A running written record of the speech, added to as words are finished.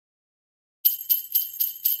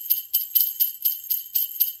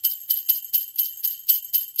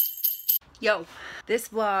Yo, this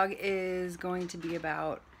vlog is going to be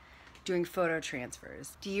about doing photo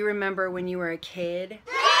transfers. Do you remember when you were a kid?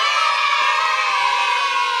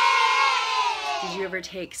 Did you ever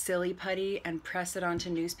take silly putty and press it onto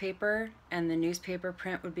newspaper and the newspaper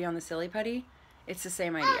print would be on the silly putty? It's the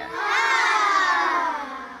same idea.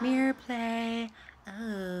 Mirror play.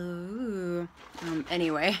 Oh.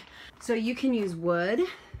 Anyway, so you can use wood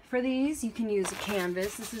for these. You can use a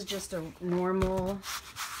canvas. This is just a normal,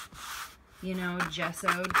 you know,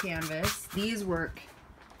 gessoed canvas. These work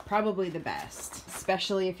probably the best,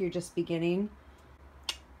 especially if you're just beginning.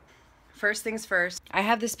 First things first, I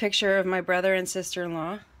have this picture of my brother and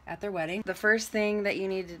sister-in-law at their wedding. The first thing that you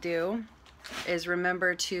need to do is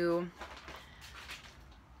remember to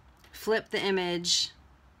flip the image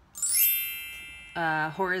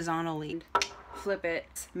horizontally. Flip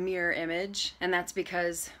it mirror image, and that's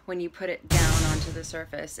because when you put it down onto the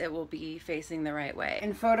surface, it will be facing the right way.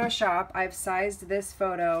 In Photoshop, I've sized this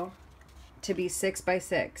photo to be 6 by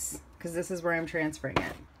 6 because this is where I'm transferring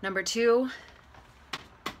it. Number 2,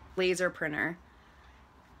 laser printer,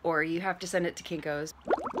 or you have to send it to Kinko's.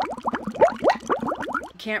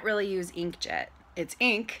 You can't really use inkjet. It's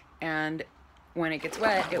ink, and when it gets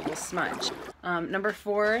wet, it will smudge. Number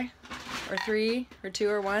 4 or 3 or 2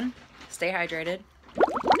 or 1, stay hydrated.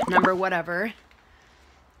 Number whatever,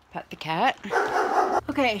 pet the cat.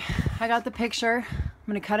 Okay, I got the picture. I'm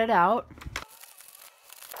gonna cut it out.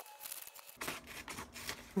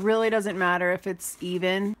 Really doesn't matter if it's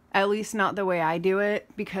even, at least not the way I do it,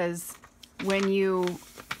 because when you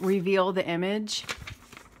reveal the image,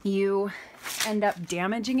 you end up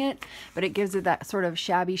damaging it, but it gives it that sort of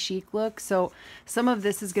shabby chic look. So some of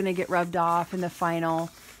this is gonna get rubbed off in the final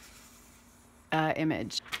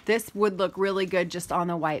image. This would look really good just on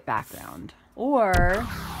the white background. Or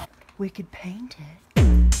we could paint it.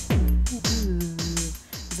 Ooh.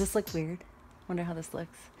 Does this look weird? Wonder how this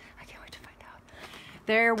looks. I can't wait to find out.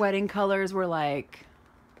 Their wedding colors were like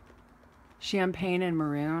champagne and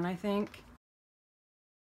maroon, I think.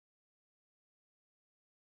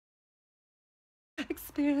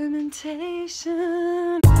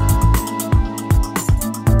 Experimentation.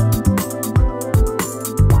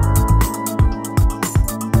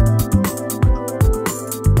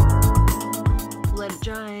 Let it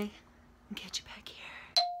dry and get you back here.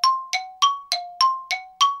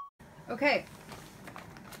 Okay.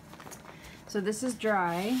 So this is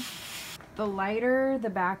dry. The lighter the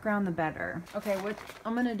background, the better. Okay, what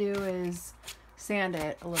I'm gonna do is sand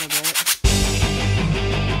it a little bit.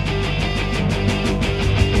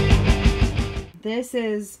 This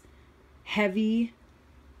is heavy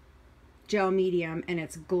gel medium and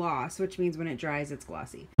it's gloss, which means when it dries, it's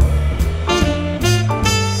glossy.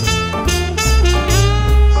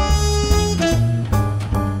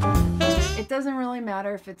 It doesn't really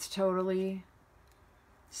matter if it's totally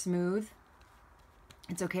smooth.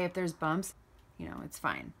 It's okay if there's bumps. You know, it's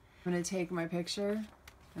fine. I'm gonna take my picture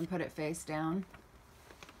and put it face down.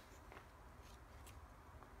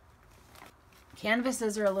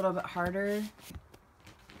 Canvases are a little bit harder.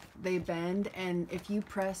 They bend, and if you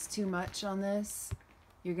press too much on this,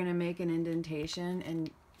 you're gonna make an indentation and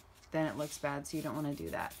then it looks bad, so you don't wanna do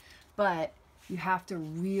that. But you have to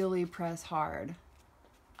really press hard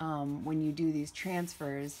when you do these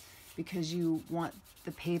transfers because you want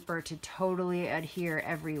the paper to totally adhere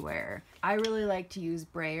everywhere. I really like to use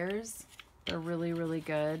brayers. They're really, really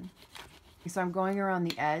good. So I'm going around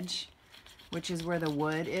the edge, which is where the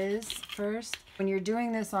wood is first. When you're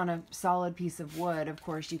doing this on a solid piece of wood, of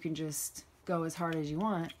course, you can just go as hard as you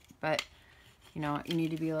want, but you know, you need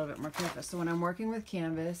to be a little bit more careful. So when I'm working with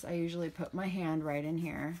canvas, I usually put my hand right in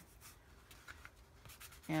here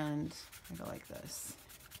and I go like this.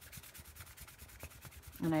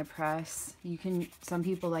 And I press. You can, some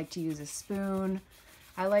people like to use a spoon.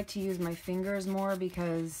 I like to use my fingers more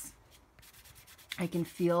because I can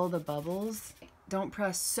feel the bubbles. Don't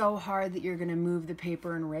press so hard that you're gonna move the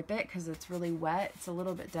paper and rip it because it's really wet. It's a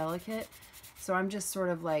little bit delicate. So I'm just sort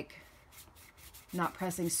of like not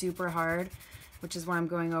pressing super hard, which is why I'm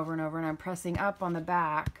going over and over, and I'm pressing up on the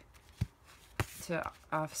back to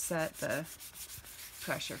offset the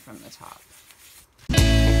pressure from the top.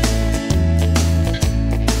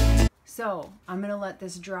 So I'm gonna let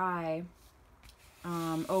this dry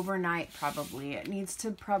overnight probably. It needs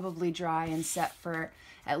to probably dry and set for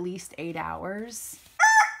at least 8 hours.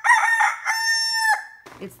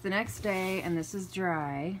 It's the next day and this is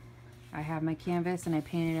dry. I have my canvas and I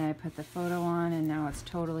painted and I put the photo on and now it's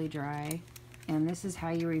totally dry. And this is how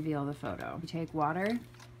you reveal the photo. You take water,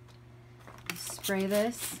 spray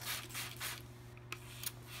this,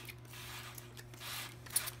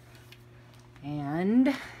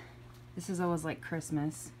 and This is always like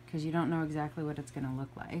Christmas because you don't know exactly what it's going to look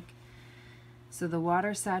like. So the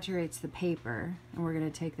water saturates the paper, and we're going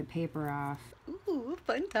to take the paper off. Ooh,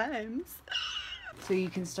 fun times. So you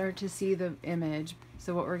can start to see the image.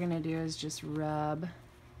 So what we're going to do is just rub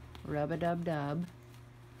a dub dub.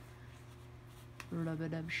 Rub a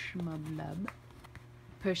dub shmub dub.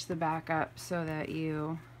 Push the back up so that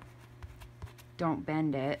you don't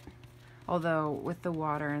bend it. Although with the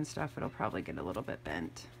water and stuff, it'll probably get a little bit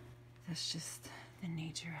bent. That's just the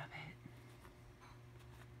nature of it.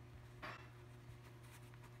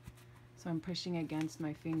 So I'm pushing against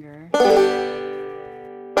my finger.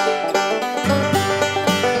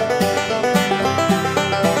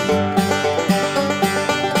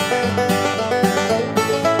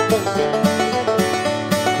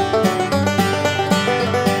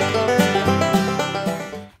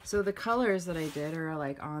 So the colors that I did are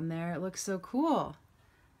like on there. It looks so cool.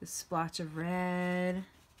 This splotch of red.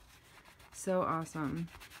 So awesome.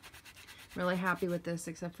 Really happy with this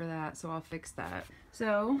except for that, so I'll fix that.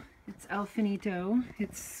 So it's El Finito.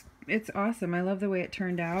 It's awesome. I love the way it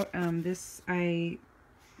turned out. This I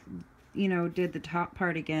did the top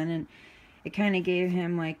part again, and it kind of gave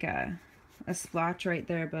him like a splotch right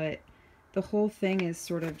there, but the whole thing is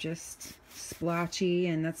sort of just splotchy,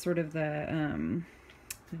 and that's sort of the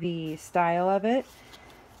style of it.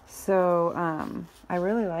 So I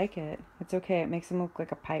really like it. It's okay. It makes him look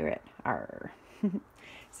like a pirate. Arr.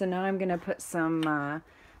 So now I'm gonna put some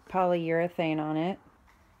polyurethane on it.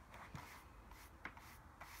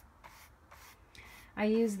 I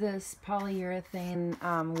use this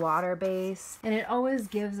polyurethane water base, and it always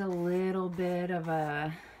gives a little bit of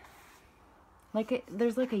a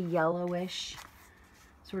there's like a yellowish,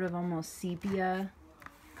 sort of almost sepia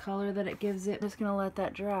color that it gives it. I'm just gonna let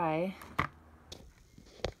that dry.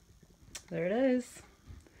 There it is.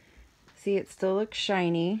 See, it still looks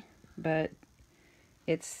shiny, but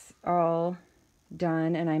it's all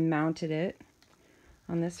done, and I mounted it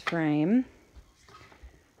on this frame,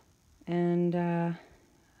 and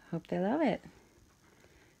hope they love it.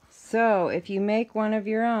 So if you make one of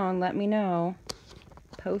your own, let me know.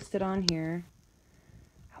 Post it on here.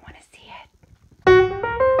 I want to see it.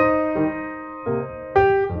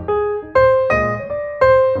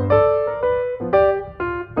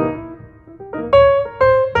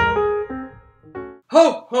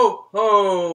 Ho, ho, ho!